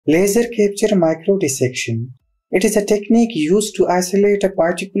Laser capture microdissection. It is a technique used to isolate a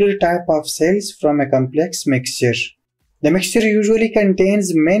particular type of cells from a complex mixture. The mixture usually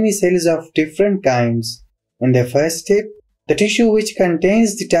contains many cells of different kinds. In the first step, the tissue which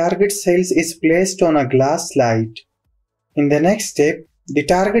contains the target cells is placed on a glass slide. In the next step, the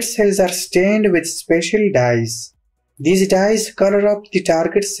target cells are stained with special dyes. These dyes color up the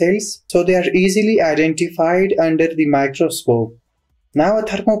target cells so they are easily identified under the microscope. Now a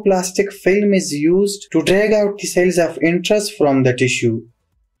thermoplastic film is used to drag out the cells of interest from the tissue.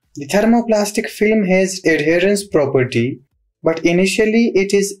 The thermoplastic film has adherence property, but initially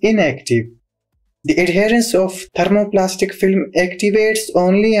it is inactive. The adherence of thermoplastic film activates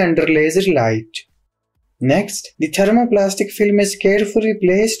only under laser light. Next, the thermoplastic film is carefully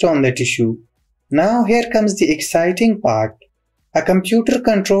placed on the tissue. Now here comes the exciting part. A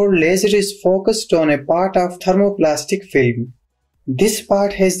computer-controlled laser is focused on a part of thermoplastic film. This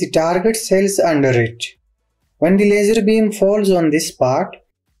part has the target cells under it. When the laser beam falls on this part,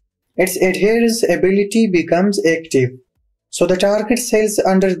 its adherence ability becomes active, so the target cells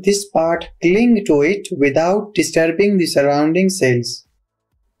under this part cling to it without disturbing the surrounding cells.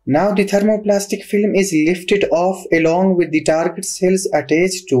 Now the thermoplastic film is lifted off along with the target cells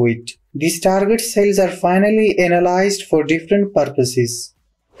attached to it. These target cells are finally analyzed for different purposes.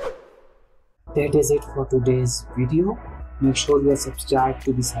 That is it for today's video. Make sure you are subscribed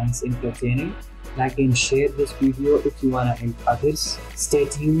to the Science Info channel. Like and share this video if you wanna help others. Stay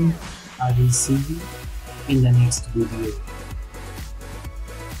tuned. I will see you in the next video.